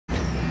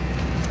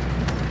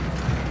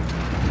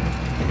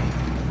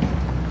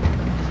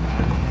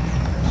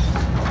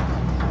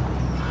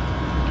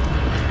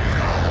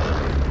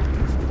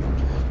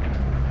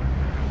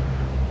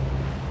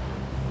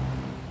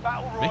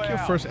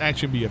first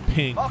action be a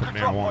ping from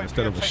now on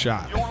instead of a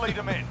shot. You'll lead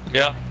them in.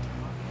 Yeah.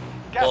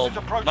 Gas Well, is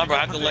approaching remember, I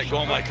have to your let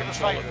go of my position.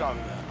 controller. Safe zone.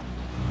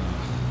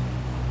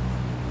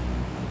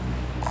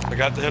 I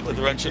got to hit the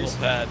directional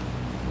pad.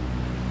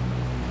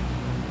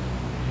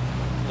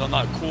 I'm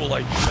not cool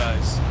like you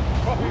guys.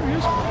 Where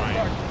is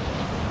Brian?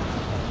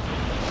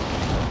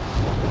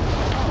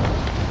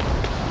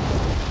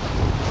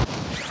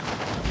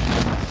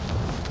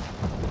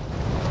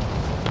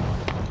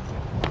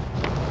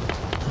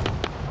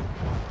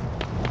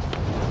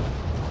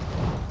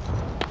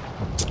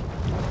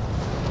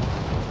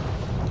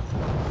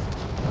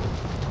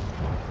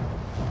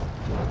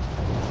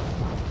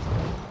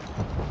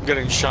 I'm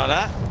getting shot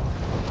at.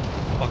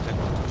 Fucking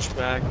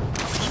douchebag.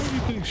 Where are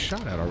you getting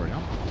shot at already?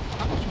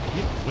 How did you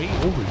get way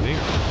over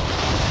there?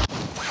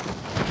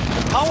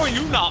 How are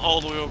you not all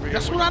the way over here?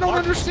 That's what I don't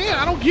understand.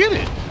 I don't get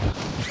it.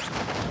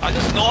 I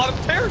just know how to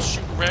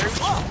parachute very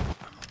well.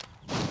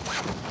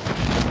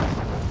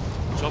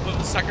 Jump in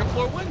the second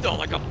floor window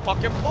like a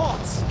fucking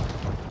boss.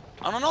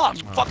 I don't know. I'm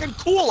fucking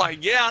cool, I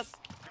guess.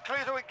 You're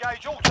clear to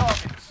engage all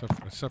targets.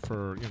 Except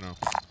for you know,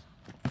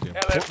 the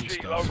LFG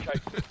stuff.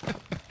 located.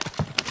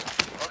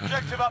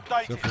 Objective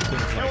updated. Except for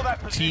things Secure like that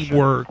position.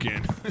 teamwork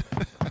and.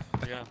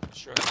 Yeah,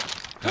 sure.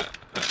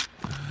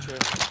 Sure.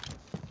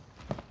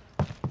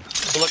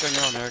 Good luck on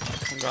your own, Eric.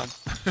 I'm gone.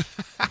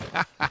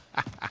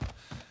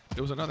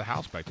 There was another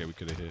house back there we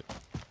could have hit.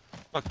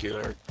 Fuck you,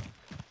 Eric.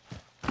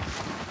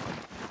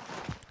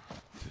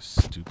 This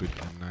stupid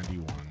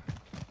M91.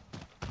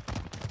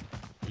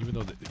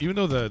 Even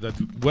though the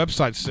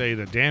websites say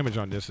the damage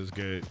on this is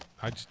good,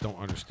 I just don't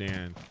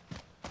understand.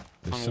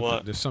 There's On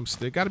what?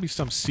 There got to be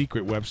some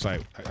secret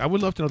website. I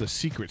would love to know the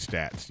secret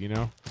stats. You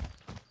know.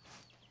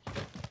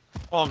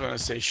 All I'm gonna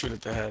say, shoot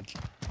at the head.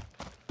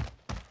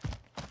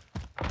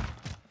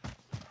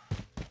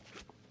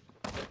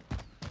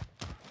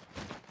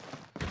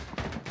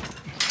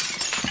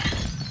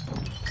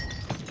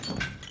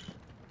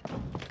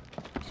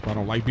 So I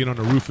don't like being on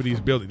the roof of these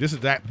buildings. This is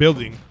that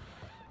building.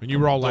 And you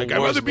were all like,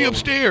 I'd rather be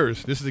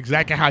upstairs. This is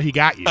exactly how he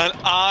got you. And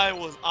I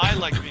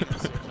like being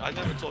upstairs. I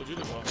never told you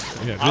to go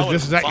upstairs. Yeah,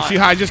 this is you see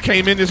how I just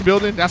came in this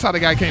building? That's how the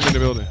guy came in the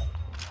building.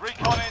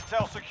 Recon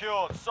intel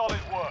secured. Solid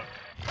work.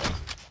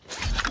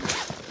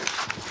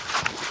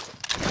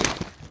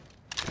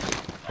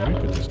 Let me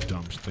put this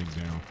dumb thing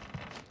down.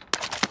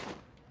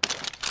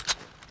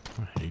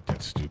 I hate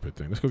that stupid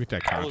thing. Let's go get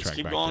that contract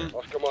keep back going.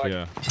 there.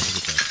 Yeah, let's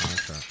get that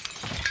contract.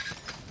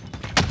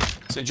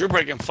 Since you're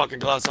breaking fucking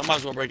glass, I might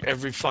as well break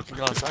every fucking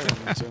glass I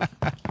run into.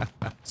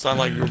 Sound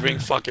like you're being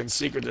fucking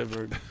secretive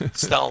or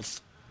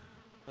stealth.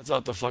 That's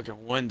out the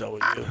fucking window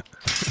with you.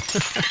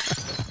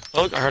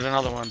 Look, I heard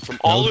another one from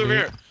all over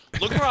here.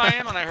 Look where I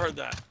am and I heard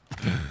that.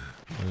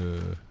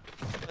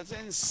 That's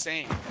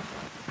insane.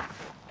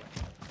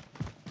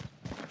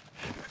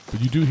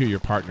 But you do hear your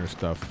partner's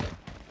stuff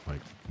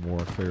like more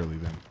clearly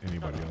than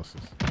anybody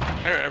else's. I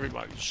hear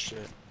everybody's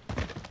shit.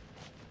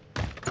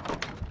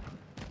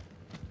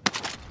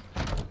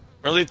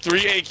 Really? 3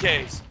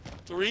 AKs.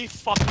 3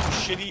 fucking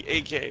shitty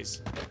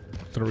AKs.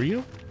 3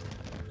 of them?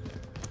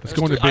 Let's There's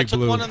go into I big took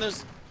blue. one and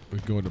there's... We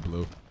go into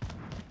blue.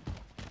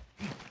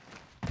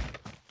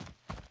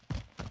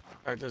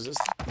 Alright, there's this.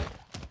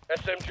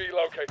 SMG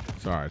located.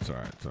 It's alright, it's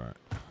alright, it's alright.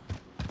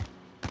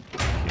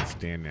 Can't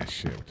stand that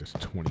shit with just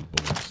 20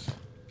 bullets.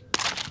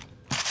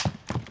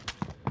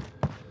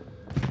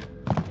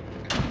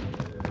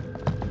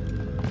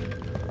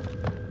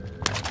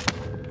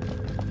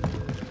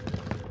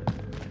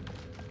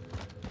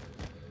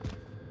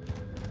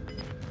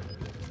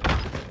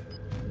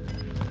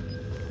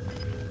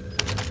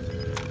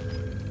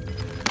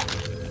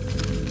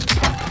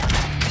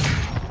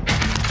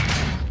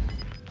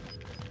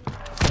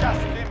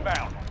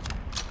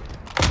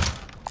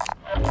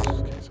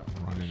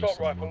 Assault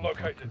rifle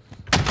located.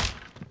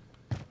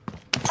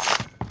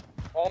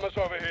 Almost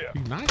over here.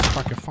 Be nice if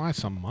I could find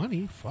some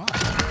money. Fuck.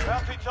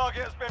 Bounty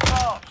target has been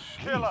marked.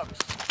 Kill him.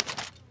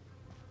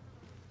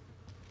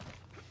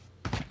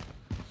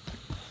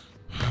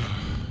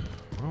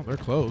 Well, they're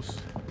close.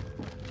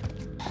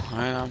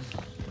 I know.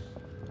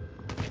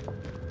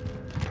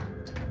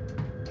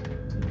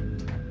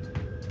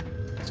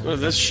 Let's go to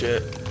this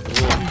shit.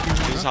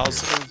 These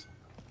houses.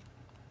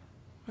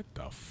 What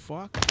the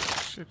fuck?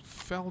 Shit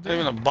fell Not down.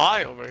 even a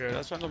buy over here.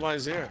 That's why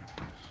nobody's here.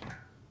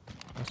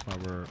 That's why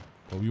we're.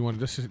 Oh, you want?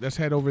 Let's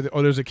head over there.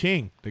 Oh, there's a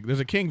king. There's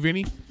a king,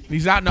 Vinny.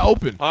 He's out in the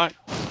open. All right.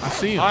 I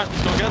see him. All right,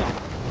 let's go get him.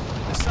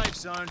 The safe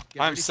zone.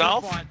 By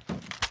himself?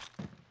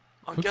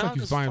 Looks like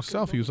he's by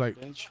himself. He was like,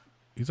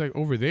 he's like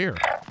over there.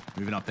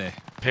 Moving up there.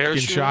 Getting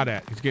shot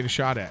at. He's getting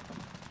shot at.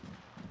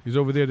 He's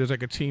over there. There's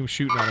like a team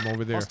shooting at him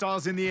over there.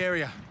 Hostiles in the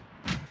area.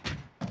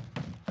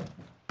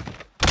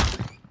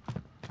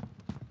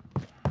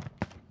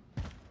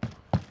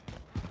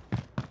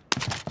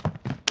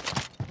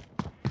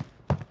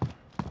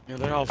 Yeah,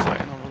 they're all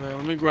fighting over there.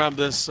 Let me grab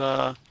this, these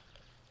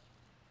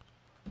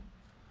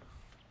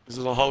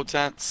little hoe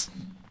tents.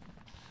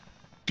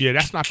 Yeah,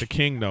 that's not the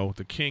king though.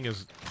 The king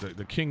is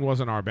the king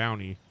wasn't our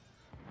bounty.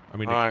 I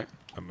mean, all right.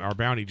 Our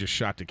bounty just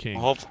shot the king.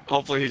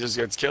 Hopefully he just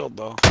gets killed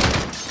though.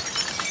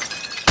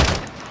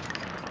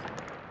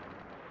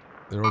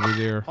 They're over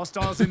there.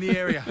 Hostiles in the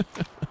area.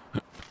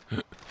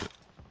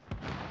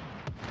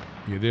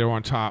 Yeah, they're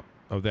on top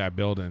of that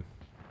building.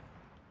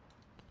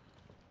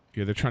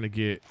 Yeah, they're trying to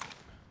get...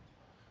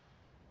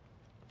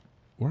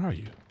 Where are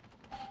you?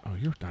 Oh,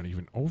 you're not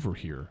even over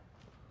here.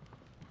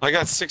 I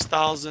got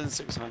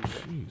 6,600.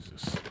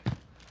 Jesus. Is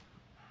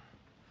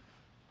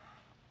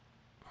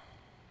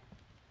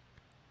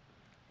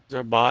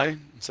there a buy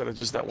instead of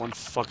just that one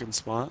fucking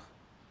spot?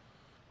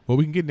 Well,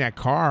 we can get in that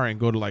car and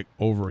go to like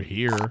over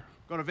here.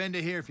 Got a vendor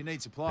here if you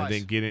need supplies. And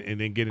then get it, and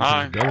then get into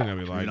this building. I'll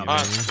be like, all right,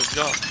 let's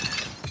go.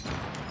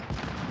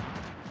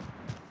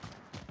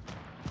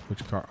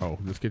 Which car? Oh,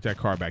 let's get that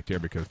car back there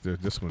because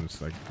this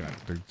one's like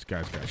this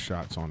guy's got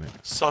shots on it.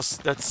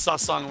 That's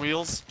sus on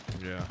wheels.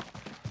 Yeah.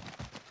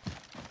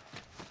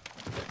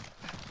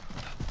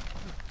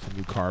 It's a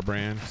new car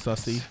brand,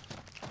 Sussy.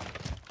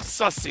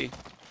 Sussy.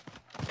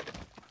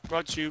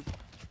 Brought you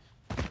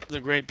the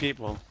great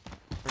people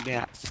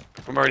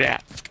from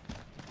Earth.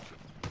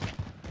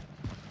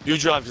 You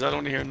drive, because I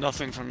don't hear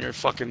nothing from your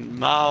fucking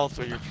mouth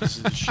or your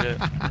pieces of shit.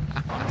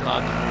 I'm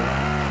not.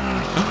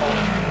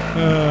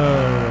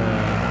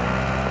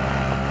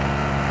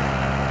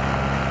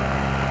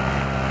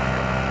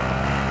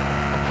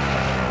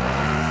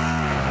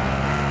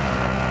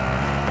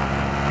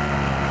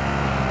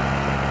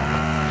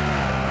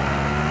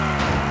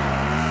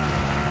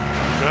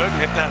 Good,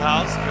 hit that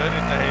house. Good,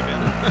 hit the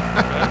haven.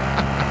 Good.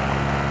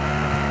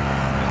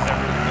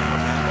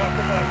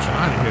 I'm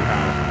trying to hit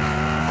houses.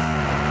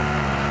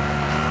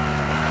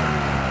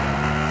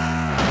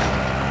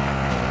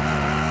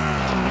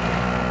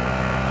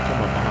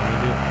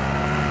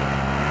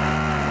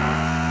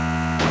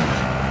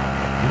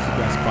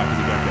 Spot that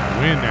we got that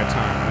win that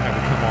time. I had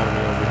to come all the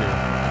way over here.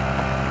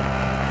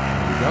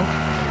 There we go.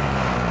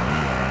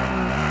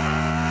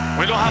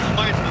 We don't have the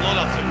money for the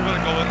loadout, so you better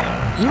go in there.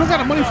 You don't got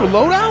the money for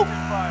loadout?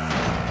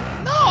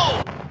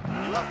 No!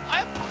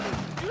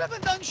 You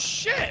haven't done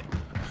shit.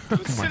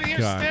 You're sitting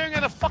here staring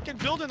at a fucking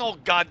building all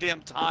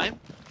goddamn time.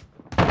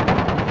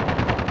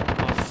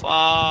 Oh,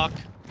 fuck.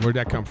 Where'd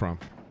that come from?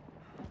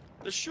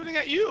 They're shooting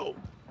at you.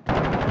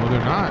 No,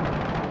 they're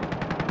not.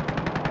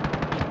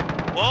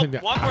 Well,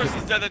 one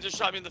person's dead that just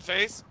shot me in the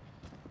face.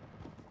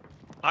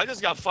 I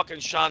just got fucking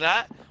shot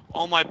at.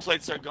 All my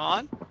plates are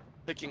gone.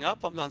 Picking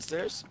up. I'm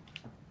downstairs.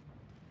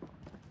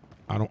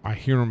 I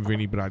hear him,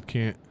 Vinny, but I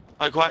can't.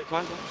 All right,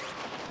 quiet.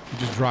 He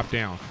just dropped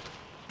down.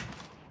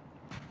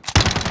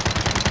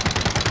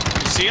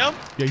 You see him?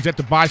 Yeah, he's at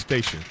the buy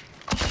station.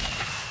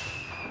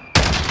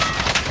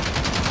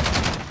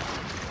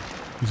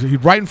 He's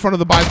right in front of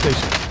the buy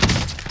station.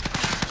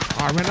 Oh,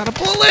 I ran out of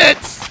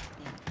bullets.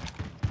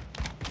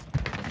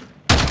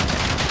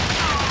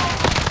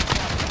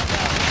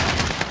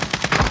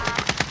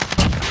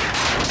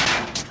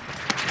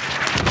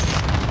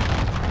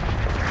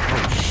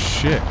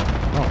 Shit.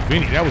 Oh,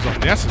 Vinny, that was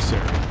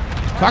unnecessary.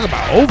 Talk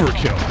about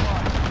overkill.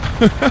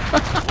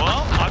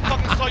 Well, I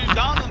fucking saw you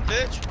down them,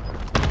 bitch.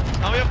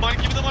 Now we have money.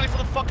 Give me the money for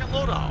the fucking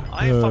loadout.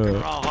 I ain't fucking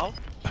around, huh?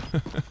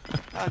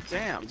 God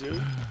damn,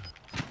 dude.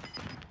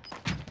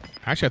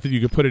 Actually, I think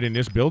you could put it in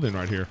this building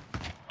right here.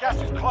 Gas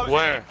is closing.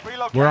 Where?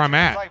 Where I'm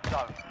at.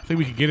 I think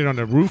we could get it on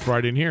the roof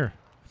right in here.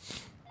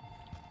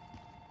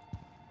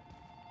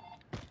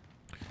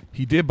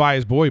 He did buy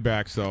his boy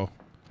back, so.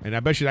 And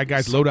I bet you that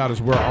guy's loadout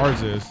is where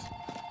ours is.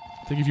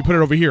 I think if you put it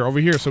over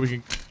here, so we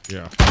can,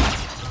 yeah.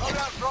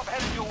 Loadout drop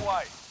headed your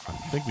way. I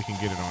think we can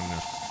get it on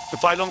this.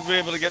 If I don't be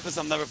able to get this,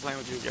 I'm never playing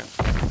with you again.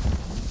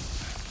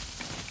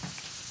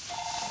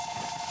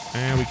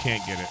 And we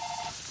can't get it.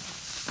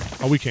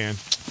 Oh, we can.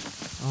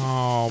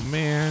 Oh,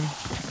 man.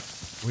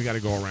 We got to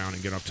go around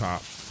and get up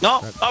top.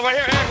 No. Oh, right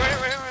here.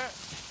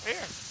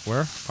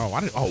 Where? Oh,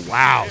 I didn't. Oh,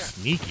 wow.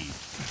 Sneaky.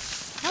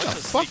 How the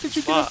fuck did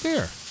you get up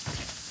there?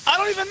 I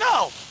don't even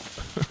know.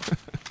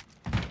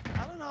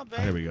 I don't know, babe.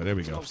 There we go.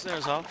 Let's go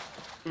upstairs, huh?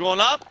 We're going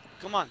up?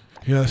 Come on.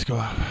 Yeah, let's go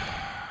up.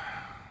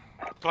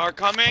 Car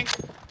coming.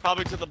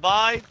 Probably to the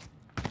buy.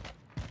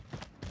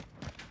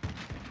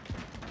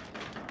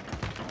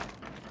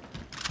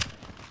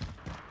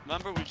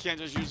 Remember, we can't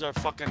just use our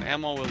fucking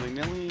ammo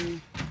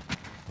willy-nilly.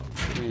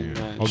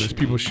 Oh, there's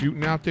people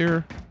shooting out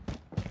there?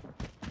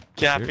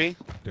 Cappy.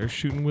 They're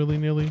shooting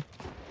willy-nilly.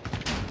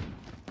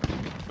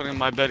 Putting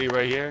my Betty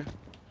right here.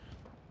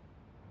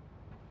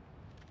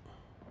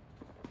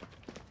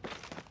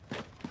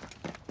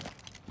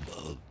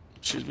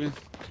 Excuse me?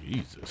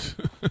 Jesus.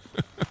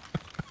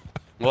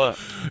 What?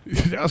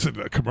 That was in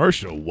a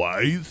commercial,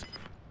 wise.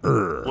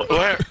 Where?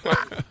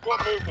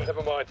 What movement?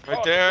 Never mind.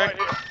 Right there. Right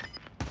here.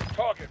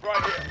 Target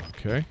right here.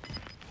 Okay.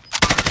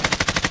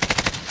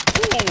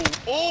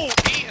 Ooh,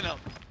 eating him.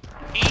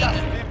 Gas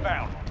is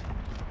inbound.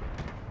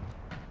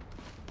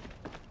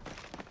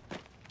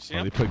 See Oh,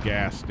 him? they put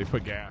gas. They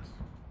put gas.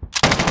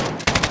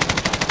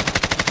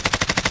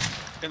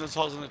 In those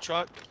holes in the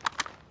truck.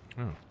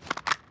 Oh.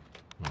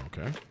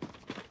 Okay.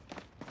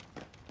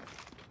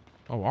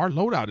 Oh, our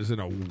loadout is in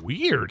a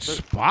weird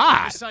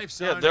spot. Safe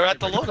zone. Yeah, they're at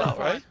the loadout,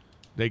 right?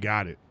 They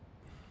got it.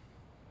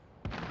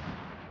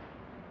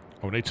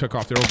 Oh, they took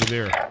off. They're over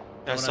there. Yeah,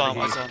 I saw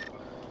him.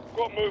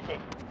 Got movement.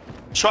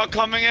 Truck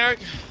coming, Eric.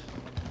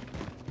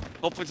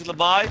 Hopefully to the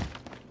buy.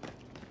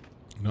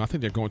 No, I think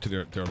they're going to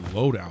their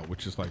loadout,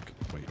 which is like,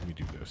 wait, let me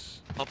do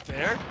this. Up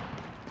there?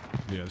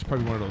 Yeah, it's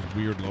probably one of those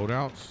weird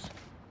loadouts.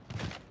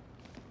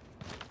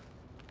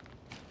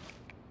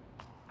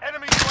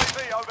 Enemy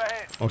UAV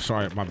overhead. Oh,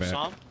 sorry, my bad.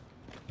 Saw him?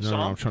 No,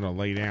 I'm trying to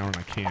lay down and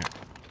I can't.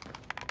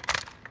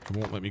 It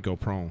won't let me go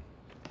prone.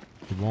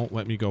 It won't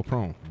let me go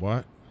prone.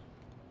 What?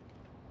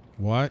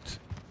 What?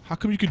 How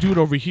come you can do it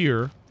over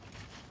here,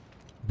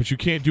 but you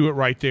can't do it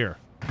right there?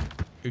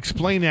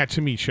 Explain that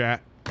to me,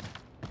 chat.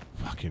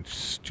 Fucking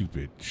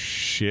stupid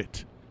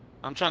shit.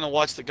 I'm trying to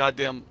watch the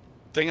goddamn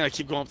thing and I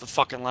keep going up the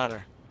fucking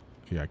ladder.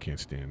 Yeah, I can't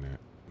stand that.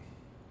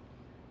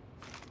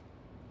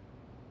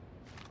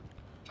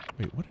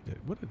 Wait,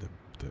 what did the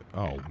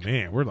oh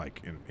man, we're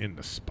like in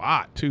the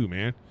spot too,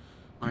 man.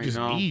 You I just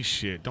know. eat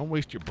shit. Don't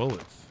waste your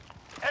bullets.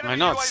 I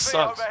know, it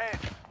sucks.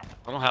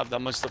 I don't have that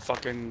much to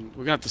fucking...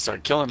 We're gonna have to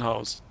start killing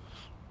hoes.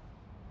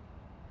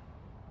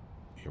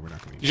 Yeah, we're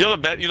not gonna. You have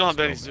a bet? You don't have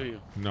betties, do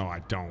you? No, I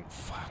don't.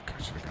 Fuck,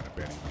 I should have got a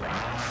betting.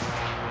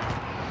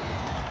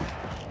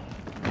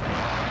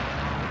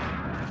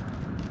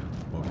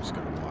 Well, I'm just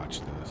gonna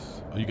watch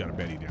this. Oh, you got a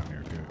Betty down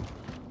there, good.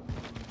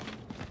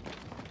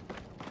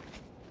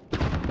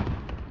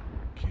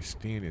 Can't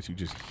stand this. You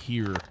just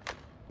hear.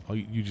 Oh,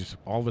 you just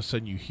all of a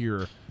sudden you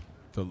hear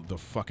the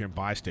fucking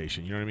buy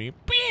station. You know what I mean?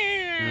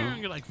 Yeah.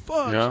 You're like,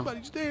 fuck, Yeah.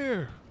 somebody's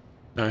there.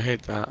 I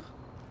hate that.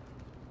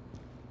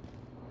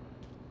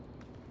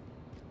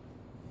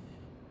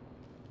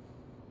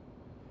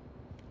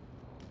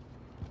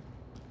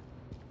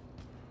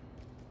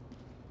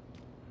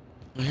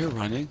 Oh, you're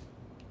running.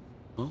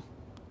 Oh.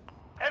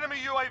 Enemy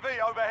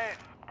UAV overhead.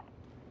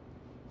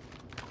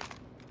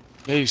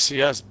 Yeah, you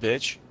see us,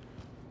 bitch.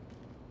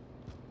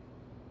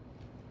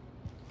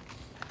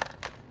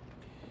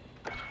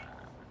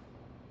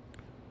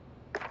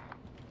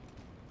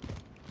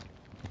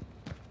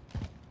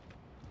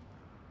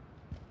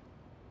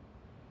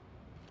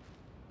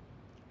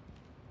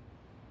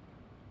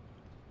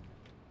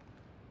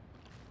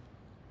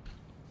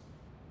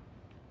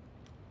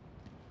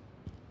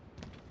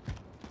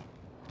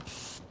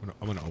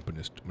 I'm gonna open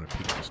this. I'm gonna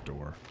peek this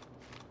door,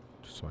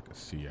 just so I can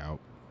see out.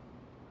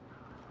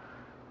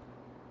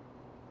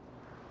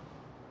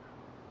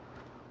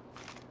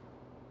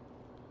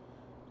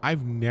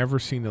 I've never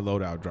seen the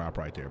loadout drop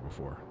right there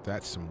before.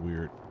 That's some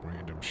weird,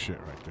 random shit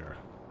right there.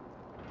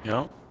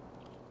 Yeah.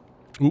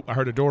 Ooh, I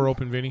heard a door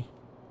open, Vinny.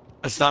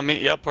 That's not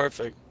me. Yeah,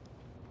 perfect.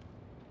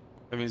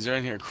 That means they're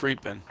in here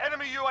creeping.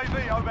 Enemy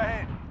UAV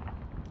overhead.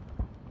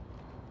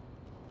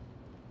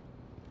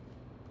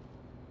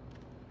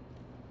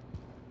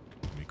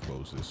 Let me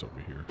close this over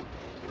here.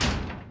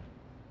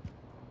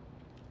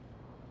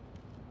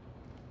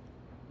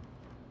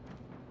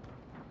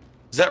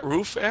 Is that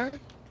roof, Eric?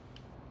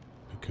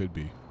 It could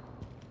be.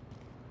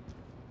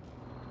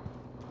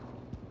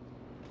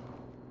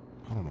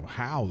 I don't know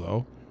how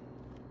though.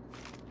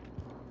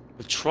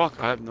 The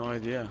truck, I have no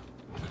idea.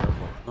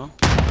 Careful. Huh?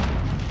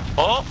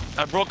 Oh,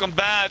 I broke him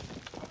bad.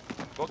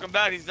 Broke him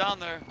bad, he's down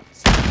there.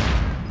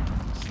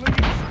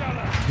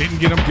 Didn't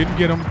get him. Didn't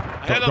get him.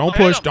 hit him, Don't I hit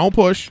push. him. Don't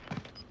push.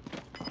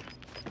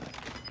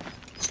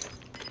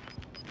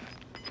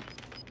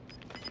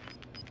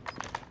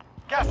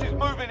 Gas is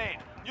moving in.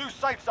 New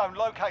safe zone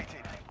located.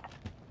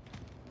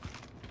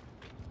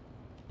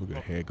 Look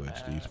at head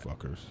glitch these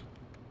fuckers.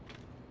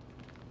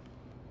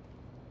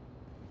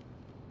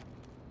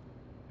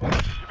 You're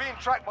being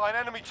tracked by an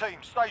enemy team.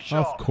 Stay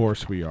sharp. Of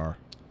course we are.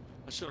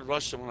 I should have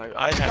rushed him when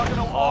I had Juggling him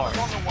all hard.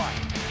 arms on the way.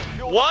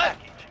 Secure the What?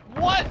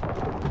 package. What?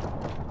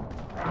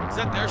 Is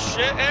that their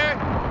shit, Eric?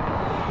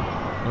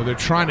 No, they're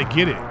trying to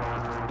get it.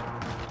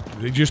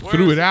 They just Where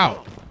threw is it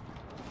out.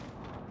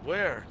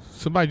 Where?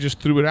 Somebody just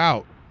threw it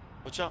out.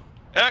 Watch out.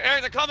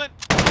 Eric, they're coming.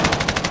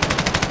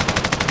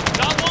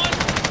 Down one.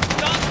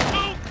 Down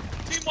two.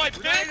 Team white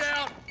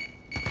bitch.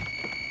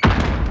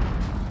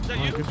 Is that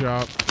you? Good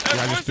job. Eric, Yeah, I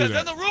where's just threw that? Is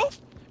that that. on the roof?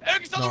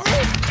 Eric, it's on No. the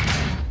roof.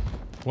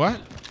 What?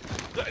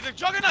 The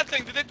juggernaut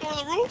thing. Did they throw it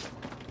on the roof?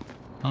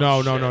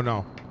 No, no, shit. no,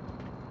 no.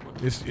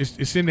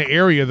 It's in the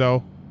area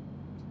though.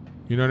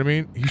 You know what I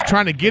mean? He's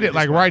trying to get it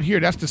like right here.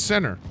 That's the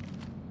center.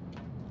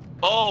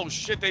 Oh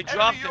shit! They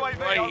dropped it UAV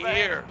right overhead.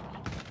 here.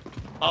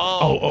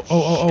 Oh,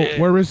 shit.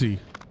 where is he?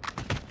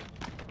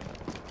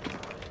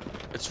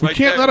 It's We right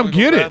can't there. let him Wanna go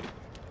get it. grab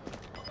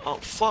Oh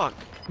fuck!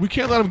 We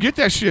can't let him get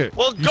that shit.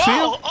 Well, you go! see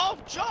him? Oh,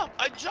 jump!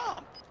 I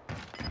jump.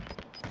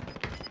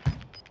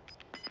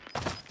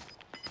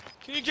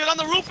 Can you get on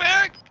the roof,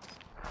 Eric?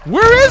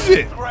 Where is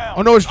it?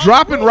 Oh no, it's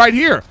dropping right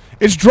here.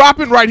 It's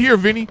dropping right here,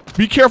 Vinny.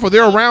 Be careful.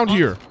 They're around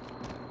here.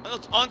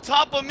 It's on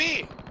top of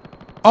me.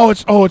 Oh,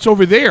 it's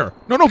over there.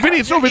 No, Vinny,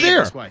 it's over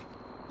there. This way.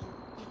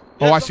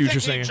 Oh, I That's see what okay. you're Can you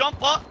saying.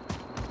 Jump up.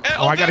 Eric,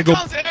 Oh, I gotta there go- it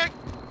comes, Eric.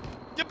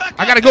 Get back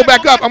I up, gotta go Eric.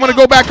 back up. I'm gonna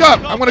go back up.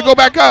 I'm gonna go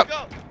back up.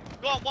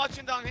 Go, I'm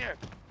watching down here.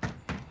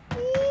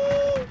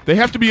 They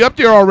have to be up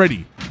there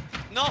already.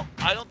 No,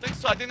 I don't think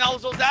so. I think that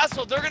was those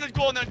assholes. They're gonna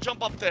go in there and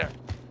jump up there.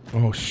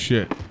 Oh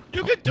shit.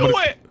 You can do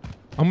it.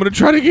 I'm gonna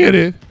try to get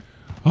it.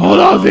 Hold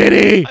on,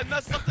 Vinny. I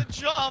messed up the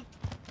jump.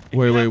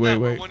 Wait. We're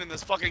winning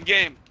this fucking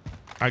game.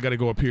 I gotta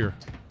go up here.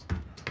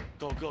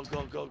 Go.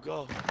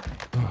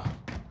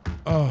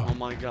 Oh Oh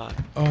my god.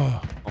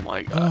 Oh. Oh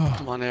my god.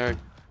 Come on, Eric.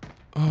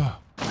 Oh.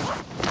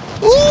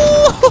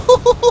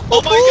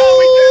 Oh my god,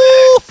 we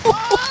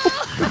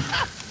did it!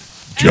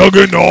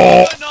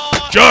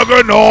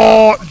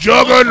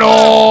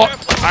 Juggernaut!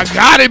 I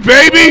got it,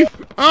 baby!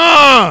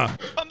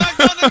 Come back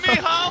down to me,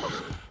 huh?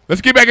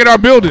 Let's get back in our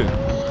building.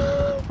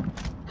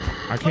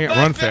 I can't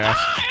run fast.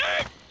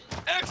 Eric!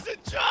 Eric's the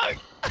jug!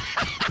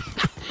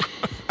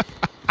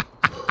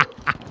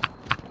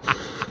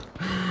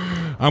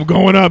 I'm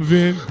going up,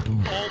 Vin.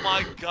 Oh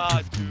my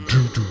god, dude.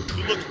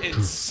 You look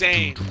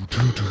insane.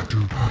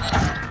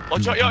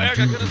 Watch out. Yo, Eric,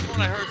 I could have sworn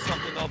I heard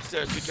something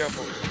upstairs. Be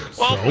careful.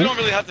 Well, So? we don't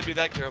really have to be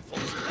that careful.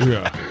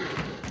 Yeah.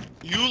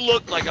 You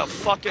look like a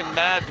fucking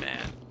madman.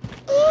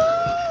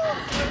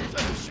 I'm trying to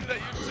shoot at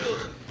you too.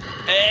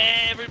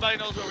 Everybody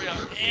knows where we are.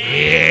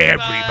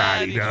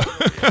 Everybody knows.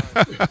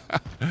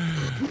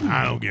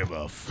 I don't give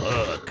a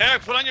fuck.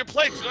 Eric, put on your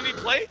plates. You don't need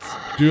plates?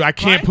 Dude, I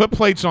can't Right? put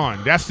plates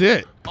on. That's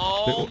it.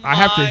 Oh I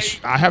have to.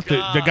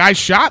 God. The guy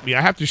shot me.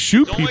 I have to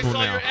shoot Don't people waste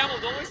all now. your ammo.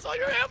 Don't waste all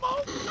your ammo.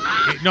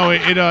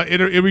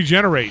 It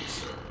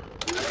regenerates.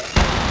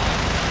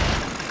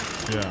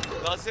 Yeah.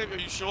 That's it. Are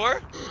you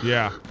sure?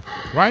 Yeah.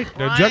 Right?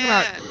 The Ryan.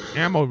 Juggernaut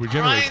ammo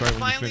regenerates Ryan's right when you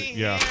finally finish.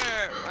 Yeah.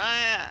 here.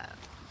 Ryan.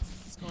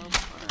 What's going on?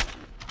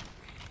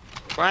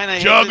 Ryan, I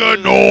hate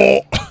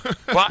Juggernaut.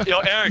 Yo,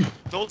 Eric,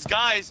 those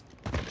guys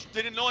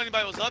didn't know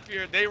anybody was up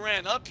here. They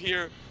ran up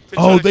here. To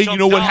Oh, try to you jump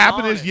know what down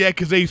happened on is, it. yeah,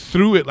 because they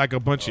threw it like a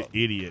bunch of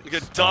idiots. Like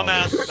a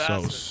dumbass they're so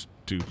bastard.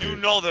 stupid. You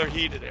know they're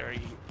heated, Eric.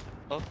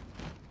 Oh,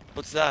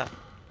 what's that?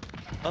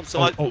 Oh,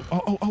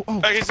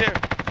 Eric, he's here.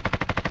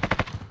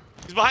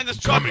 He's behind this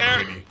truck, coming,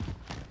 Eric. Vinny.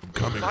 I'm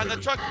coming, Behind the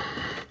Vinny. truck.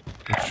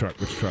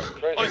 Which truck?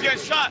 Oh, he's getting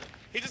shot.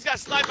 He just got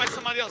sniped by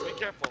somebody else. Be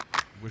careful.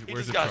 He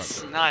Where's just the got truck?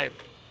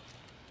 sniped.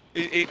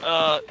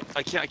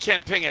 I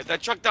can't ping it.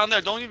 That truck down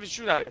there, don't even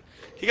shoot at it.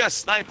 He got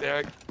sniped,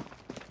 Eric.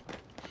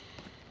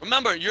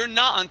 Remember, you're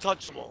not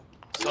untouchable.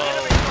 So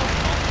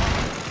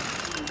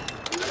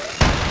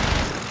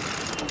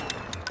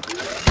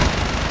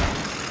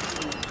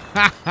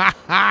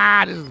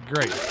This is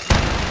great.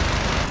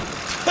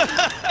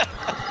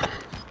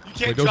 you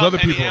can't those drop other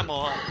any people-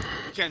 ammo, huh?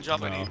 You can't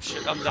drop any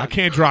shit. I'm done. I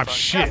can't drop Fine.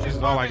 shit. This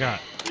is all I got.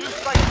 Use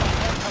safe zone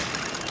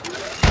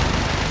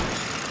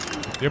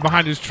located. They're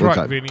behind this truck,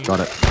 Okay, Vinny.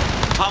 got it.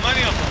 How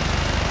many of them?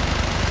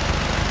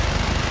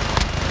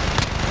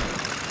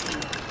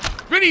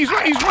 Vinny, he's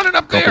running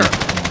up there.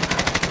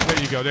 Copy.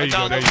 There you go. There you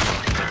go. There you go.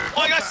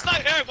 Oh, I got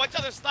sniped, Eric. Watch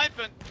out, they're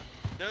sniping.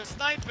 They're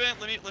sniping.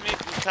 Let me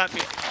tap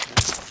me.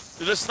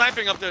 They're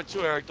sniping up there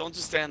too, Eric. Don't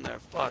just stand there.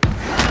 Fuck.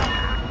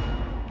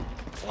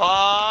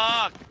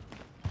 Fuck.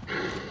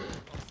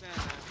 Don't stand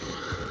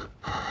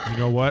there. You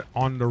know what?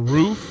 On the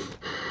roof,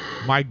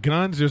 my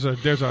guns. There's a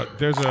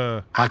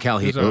High cal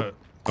there's hit. a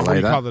Oh, what do delay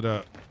you that. call it?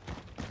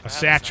 A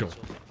satchel.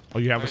 Oh,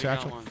 you have a I got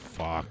satchel? one.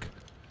 Fuck.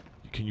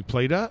 Can you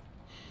plate up?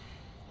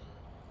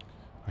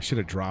 I should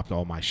have dropped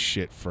all my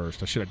shit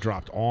first. I should have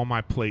dropped all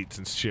my plates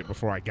and shit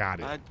before I got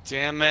it. God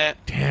damn it.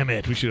 Damn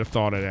it. We should have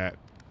thought of that.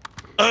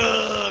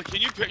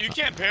 Can you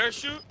can't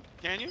parachute?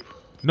 Can you?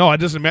 No, it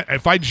doesn't matter.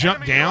 If I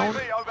jump Enemy down,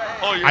 UAV overhead.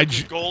 Oh, you're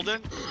just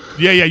golden?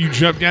 yeah, you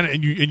jump down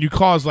and you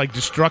cause like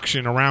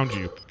destruction around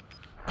you.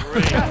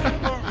 Great. Gas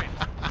is moving.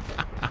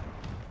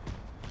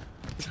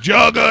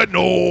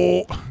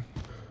 Juggernaut.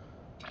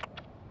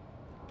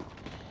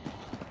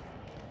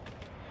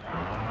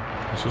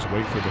 Let's just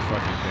wait for the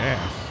fucking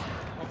gas.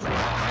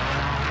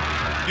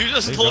 You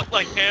just There you look go.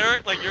 like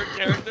Eric, like your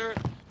character,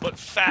 but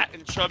fat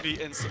and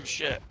chubby and some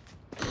shit.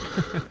 So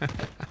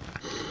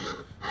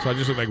I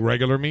just look like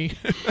regular me.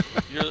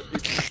 You're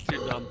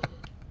dumb.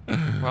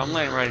 Well, I'm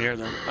laying right here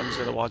then. I'm just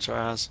gonna watch our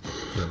ass.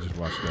 Yeah, just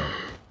watch that.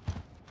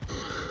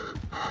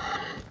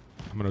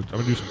 I'm gonna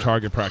do some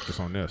target practice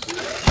on this.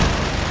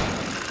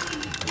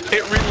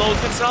 It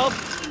reloads itself?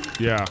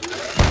 Yeah.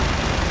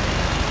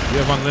 You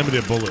have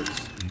unlimited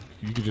bullets.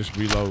 You can just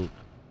reload.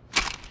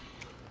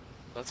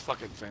 That's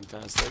fucking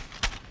fantastic.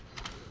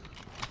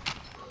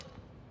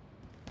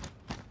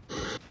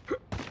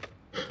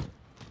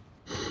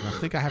 And I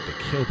think I have to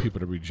kill people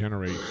to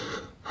regenerate.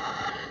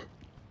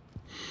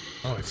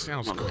 Oh, it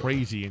sounds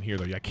crazy in here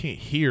though. I can't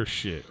hear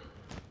shit.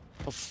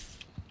 Oh,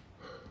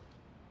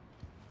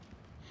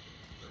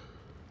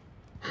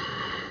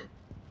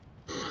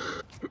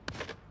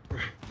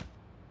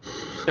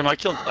 Damn, I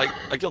killed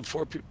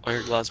 4 people. I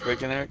hear glass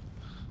breaking, Eric.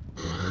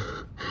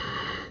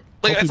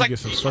 Like, Hopefully it's we like get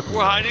some circle we're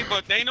rounds. hiding,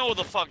 but they know where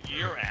the fuck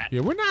you're at.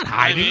 Yeah, we're not You know what I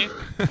hiding. mean?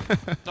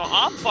 No,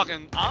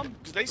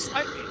 cause they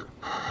sniped me.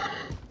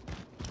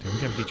 Damn, we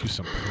gotta get you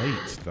some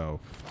plates though.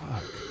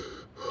 Fuck.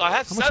 I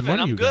have How much 7.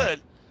 money I'm you got?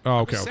 good. Oh,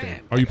 I'm okay, just okay.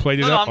 saying. Oh, you played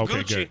it No, up? I'm Okay,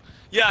 Gucci. good.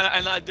 Yeah,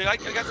 and I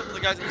got some of the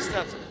guys in the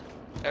steps.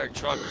 Eric,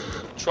 truck,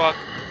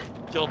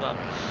 kill them.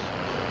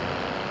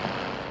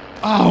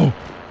 Oh.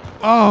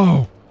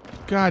 Oh.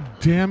 God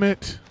damn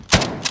it.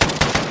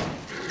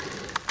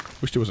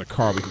 Wish there was a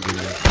car we can get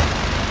in.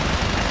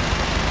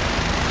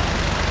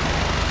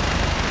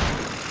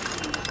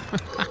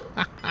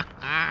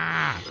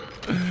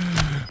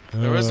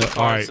 There is a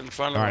car Alright, in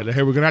front of alright. us.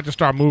 Hey, we're gonna have to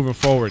start moving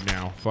forward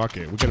now. Fuck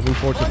it. We gotta move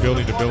forward to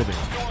building to building.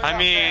 I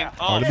mean,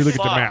 Let me look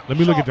at the map. Let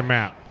me look at the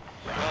map.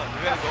 We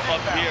gotta go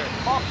up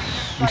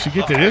here. We should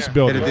get to this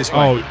building. Get it this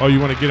way. Oh, you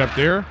want to get up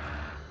there?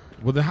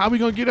 Well, then how are we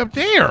gonna get up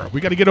there?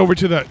 We got to get over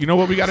to the. You know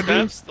what we got to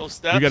do? Steps, those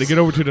steps. We got to get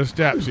over to the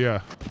steps.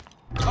 Yeah.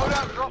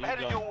 Loadout drop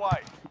headed your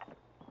way.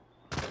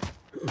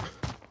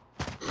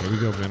 Here we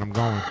go, man. I'm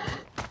going.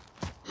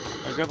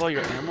 I grab all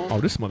your ammo. Oh,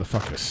 this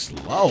motherfucker's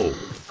slow.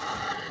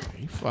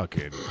 He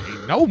fucking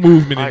ain't no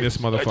movement in this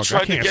motherfucker.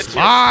 tried I to can't get to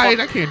slide.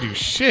 your I can't do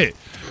shit.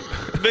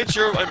 Bitch,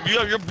 you're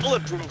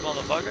bulletproof,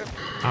 motherfucker.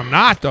 I'm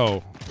not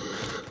though.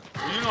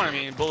 You know what I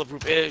mean?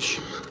 Bulletproof-ish.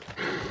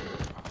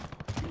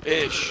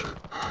 Ish.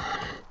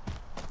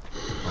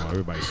 Oh,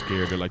 everybody's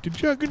scared. They're like, the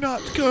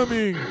Juggernaut's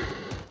coming.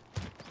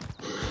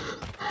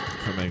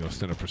 Somebody gonna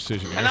send a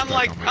precision. And I'm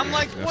like, airstrike on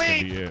my ass. That's gonna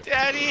be wait, it.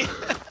 Daddy.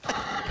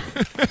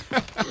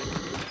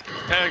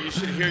 Eric, you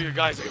should hear your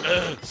guys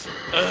like,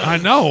 I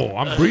know.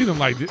 I'm breathing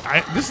like this.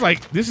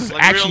 This is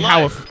like actually real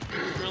how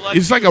life. Real life.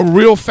 it's like a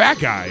real fat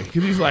guy.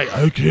 Cause he's like,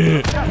 I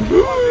can't.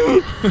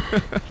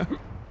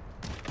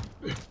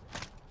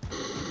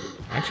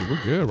 Actually,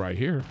 we're good right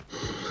here.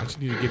 I just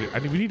need to get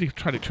it. We need to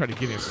try to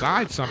get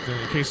inside something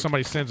in case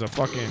somebody sends a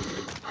fucking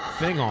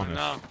thing on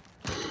us.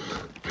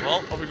 No.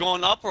 Well, are we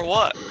going up or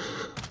what?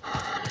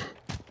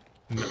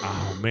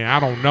 Oh man, I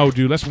don't know,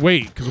 dude. Let's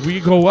wait, cause we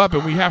go up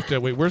and we have to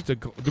wait. Where's the?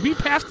 Did we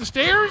pass the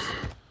stairs?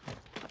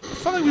 I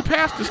felt like we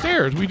passed the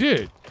stairs. We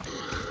did.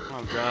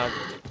 Oh god.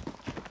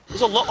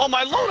 There's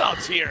my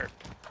loadout's here.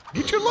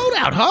 Get your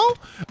loadout, ho.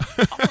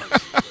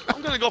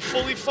 I'm gonna go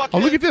fully fucking.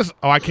 Oh, look at this.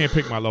 Oh, I can't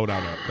pick my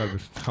loadout up. That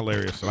was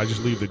hilarious. So I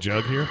just leave the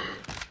jug here.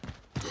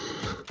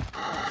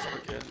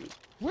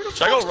 Where the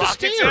Should I go fuck's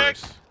the rockets, Eric?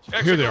 stairs?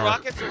 Eric, Here should they I go are.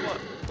 rockets or what?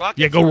 Rockets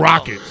Yeah, go or no?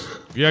 rockets.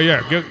 Yeah.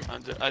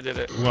 I did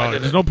it. Well, I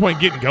did there's it. no point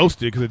in getting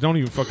ghosted because it don't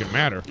even fucking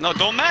matter. No,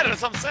 don't matter.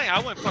 That's what I'm saying. I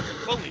went fucking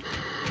fully.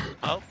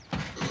 Oh.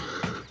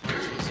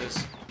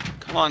 Jesus.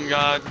 Come on,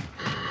 God.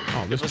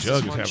 Oh, this Give us jug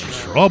this is one having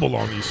chance. trouble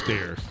on these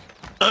stairs.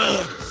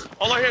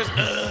 All I hear is,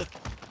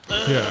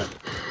 Yeah.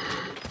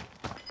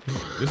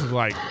 This is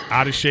like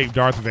out of shape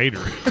Darth Vader.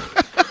 And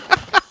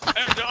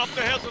they're up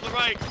the hill to the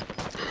right.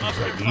 Up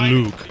like the right.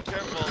 Luke. Be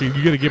careful. See,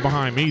 you gotta get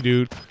behind me,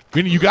 dude.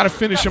 Vinny, you gotta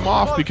finish him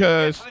off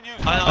because.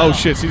 I know. Oh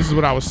shit! See, this is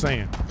what I was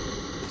saying.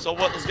 So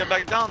what? Let's get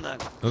back down then.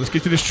 Now let's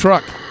get to this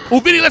truck. Oh,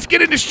 Vinny, let's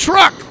get in this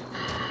truck.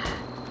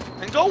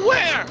 And go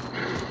where?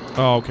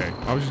 Oh, okay.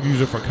 I was just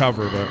using it for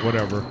cover, but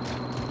whatever.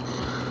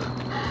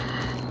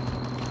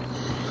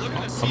 Look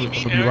at the I'm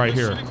CV, gonna be right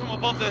here. Shooting from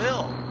above the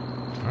hill.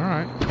 All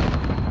right.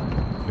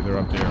 Okay, they're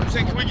up there. I'm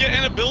saying, can we get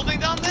in a building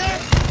down there?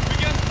 Can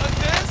we get like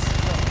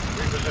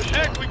this?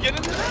 Eric, can we get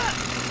into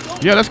that?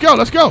 Yeah, let's go.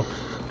 Let's go.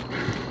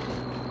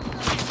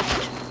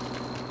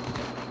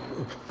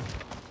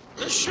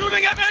 They're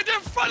shooting at me. They're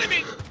in front of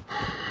me.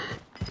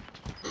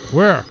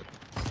 Where?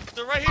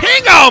 They're right here.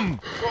 Ping 'em!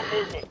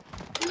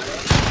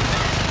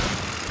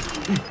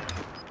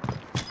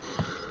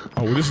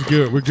 Oh, well, this is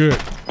good. We're good.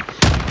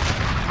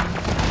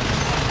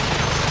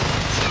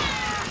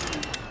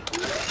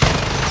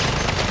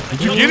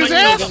 Did you get his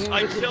ass?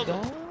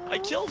 I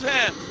killed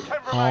him.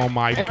 Oh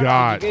my Hey,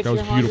 God, did you that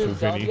was get your beautiful,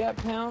 100 Vinny. yet,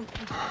 Pound?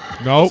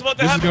 Nope, What's about to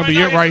this is happen gonna be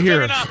now? it right He's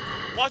here. figuring out.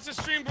 Watch the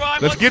stream,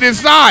 Brian. Let's Watch get the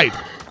inside.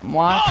 I'm Oh,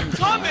 watching. I'm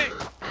coming. Oh,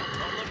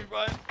 love you,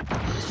 Brian.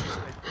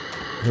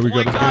 Here we go.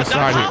 Oh my Let's get God, inside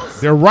that here. house?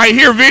 They're right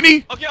here,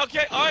 Vinny. Okay.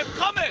 All right, I'm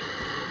coming.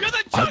 You're the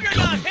I'm juggernaut.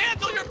 coming.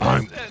 Handle your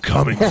I'm business.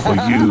 coming for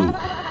you.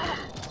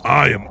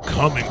 I am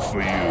coming for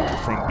you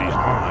from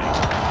behind.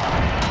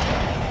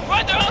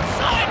 Right there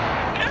outside.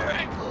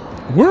 Eric.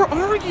 Where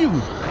are you?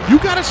 You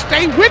gotta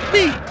stay with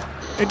me.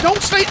 And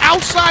don't stay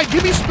outside.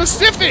 Give me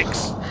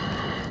specifics.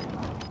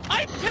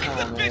 I picked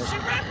the bitch. She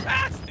ran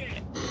past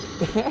it.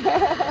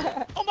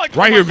 Oh my God.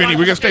 Right here, Vinny.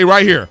 We're gonna stay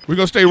right here. We're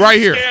gonna stay right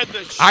here. Scared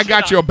the shit I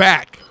got out. your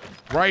back.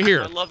 Right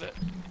here. I love it.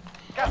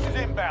 Gas is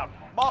inbound.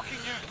 Marking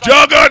you.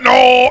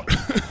 Juggernaut!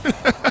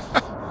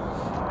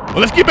 Well,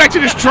 let's get back to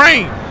this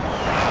train. All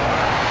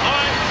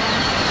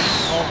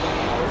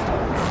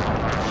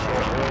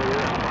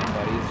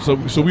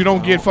right. So we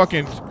don't get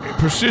fucking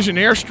precision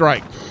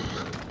airstrike.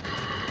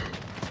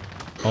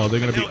 Oh, they're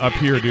gonna be up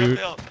here, dude.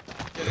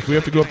 If we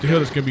have to go up the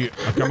hill, it's gonna be.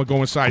 I'm gonna go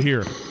inside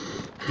here.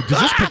 Does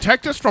this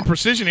protect us from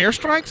precision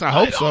airstrikes? I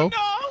hope so.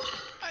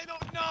 I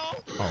don't know.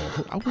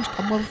 Oh, I wish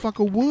a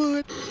motherfucker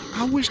would.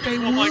 I wish they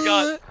would. Oh my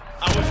God.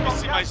 I wish you could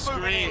see my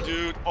screen,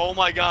 dude. Oh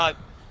my God.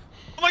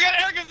 Oh my God,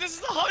 Eric, this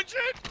is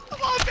 100. Come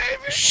on,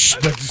 baby. Shh,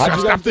 How'd you stop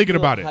guys thinking get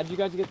about the- it. How'd you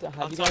guys get the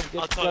I'll tell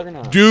you.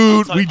 Juggernaut?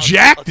 Dude, I'll we tell-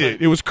 jacked I'll tell it.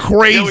 you. It was Yeah,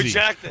 crazy. we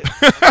jacked it.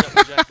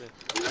 We jacked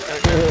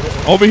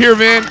it. Over here,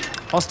 Vin.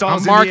 Hostiles I'm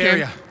in marking. the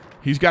area.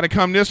 He's got to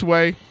come this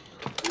way.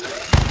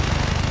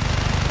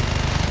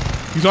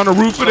 He's on the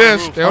roof of on the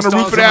this. roof. They're on the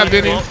roof of Hostiles that, on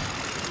the Vinny.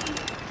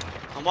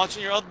 I'm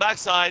watching your other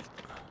backside.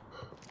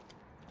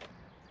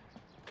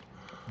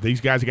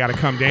 These guys got to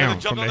come down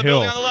Jump from on the the hill.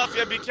 building on the left.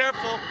 Yeah, be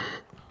careful.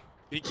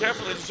 Be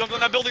careful. They just jumped on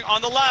that building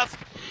on the left.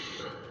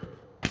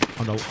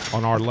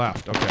 On our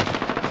left. Okay.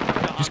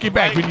 Yeah, Just get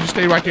back. right. You just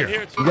stay right They're there.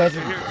 here too. You guys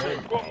They're are here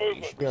too.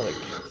 you should be like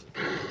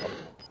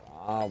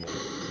problem.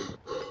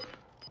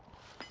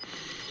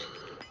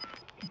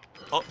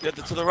 Oh, yeah,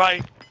 to the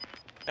right.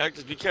 Eric,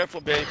 just be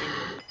careful, baby.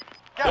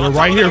 We're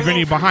right here,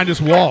 Vinny, behind this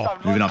wall.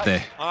 Moving up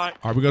there. All right.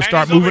 All right, we're going to And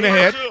start he's over moving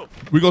here, ahead. too.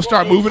 We're going to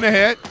start moving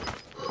ahead.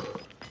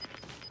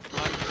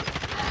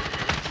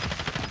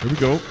 Here we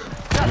go.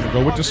 We're going to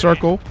go with the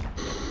circle.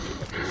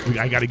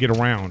 I got to get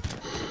around.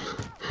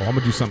 Oh, I'm going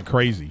to do something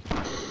crazy.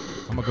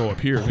 I'm going to go up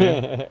here,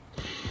 man. All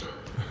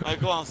right,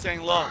 go on,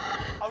 staying low.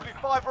 Only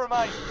 5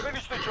 remain.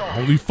 Finish the job.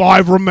 Only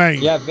 5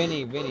 remain. Yeah, Vinny,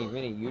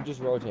 you just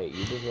rotate.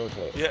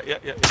 Yeah.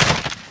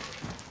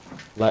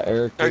 Let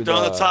Eric do Eric, they're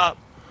on the top.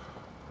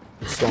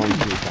 storm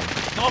people.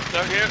 Nope,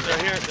 they're here.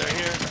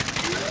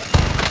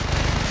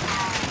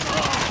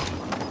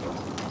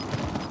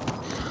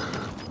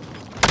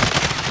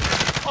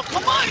 Oh,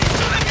 come on, he's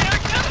shooting me,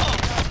 Eric, get him!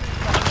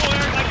 Oh,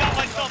 Eric, I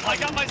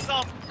got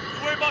myself.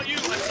 Don't worry about you,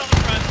 my son,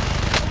 friend.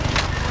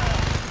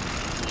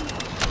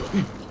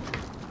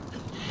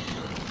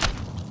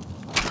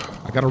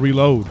 I got to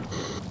reload.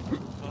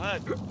 Go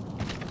ahead.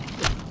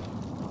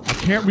 I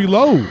can't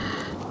reload.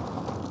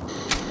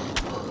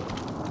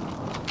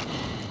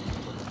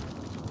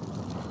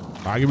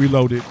 I can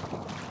reload it.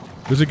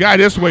 There's a guy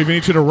this way,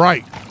 Vinny, to the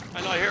right.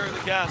 I know, I hear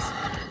the gas.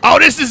 Oh,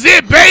 this is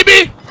it,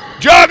 baby!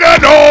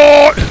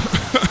 Juggernaut!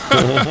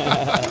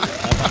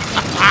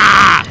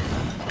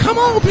 Come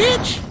on,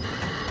 bitch!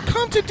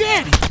 Come to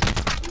daddy!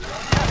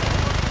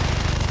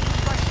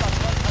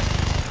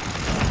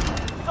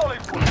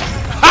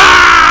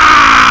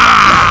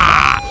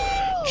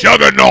 Ah!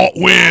 Juggernaut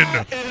win!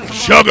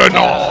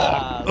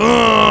 Juggernaut!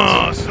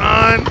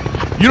 Son!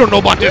 You don't know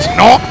about this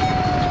knock?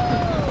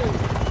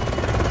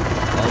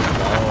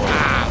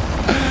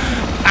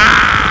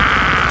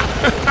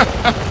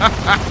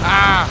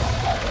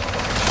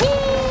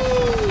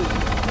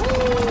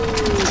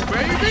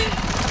 Baby!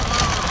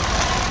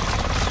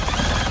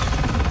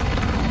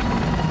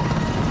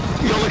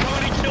 Yo, look how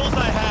many kills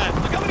I had.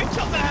 Look how many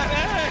kills I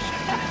had.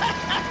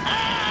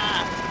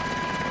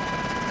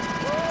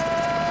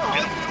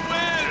 Get the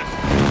win.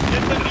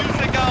 Get the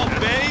music out,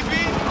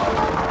 baby.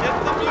 Get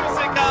the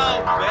music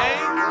out,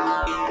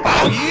 baby.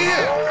 Oh,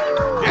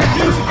 yeah! Get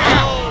music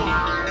out!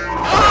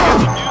 Get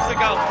the music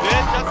out,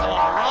 bitch. That's all.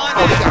 Run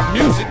Oh, it. they got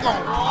music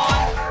on.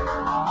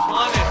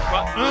 Run it.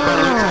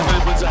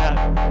 What's that?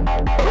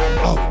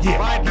 Oh, yeah.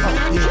 Right, Oh,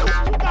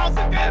 yeah.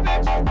 2,000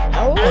 damage.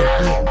 Oh,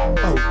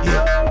 yeah. Oh,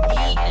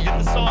 yeah. Get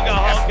the song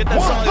out, huh? Get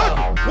that song out.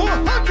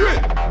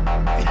 100!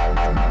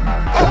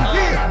 Oh,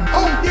 yeah!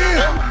 Oh,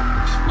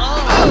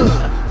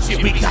 yeah!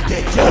 Shit, we got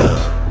that jug!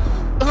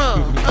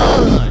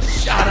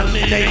 Shot him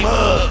in they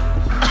mug!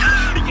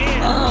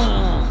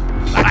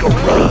 Like a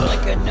rug!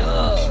 Like a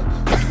nub.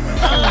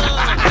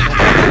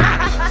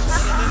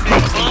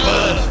 Smoke some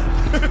bud!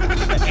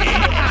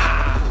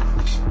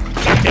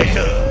 Got that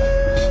jug!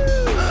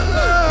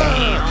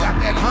 Got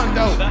that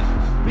hundo!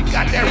 We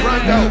got that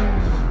rundo!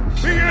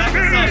 Back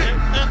us up.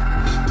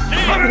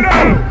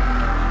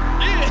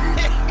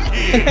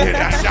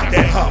 Yeah, I shot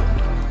that hoe!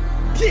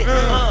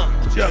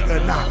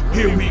 Juggernaut,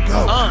 here we go!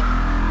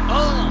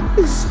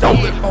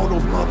 Stolen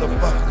photos,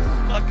 motherfucker!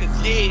 Fuckers,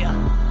 yeah.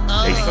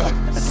 They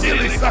some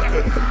silly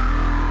suckers!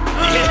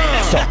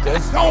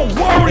 Suckers. Don't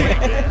worry!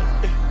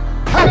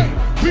 Hey,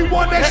 we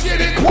won that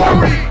shit in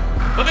quarry!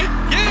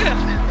 Yeah.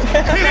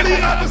 Here's the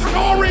other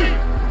story!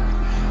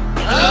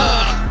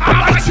 I'm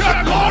like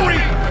Chuck Lorre!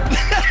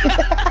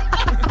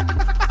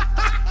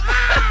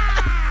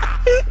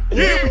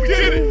 Yeah, we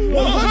did it!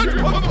 100,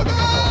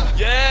 motherfucker!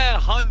 Yeah,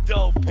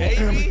 Hundo, Erik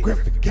baby.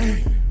 Griffin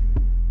game.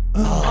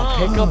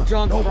 Pick up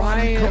Drunk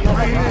Brian. Let Drunk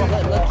Brian get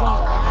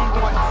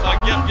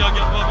Yo.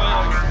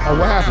 Oh,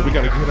 what happened? We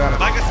gotta get out of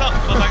Back us up.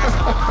 Back us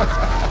up.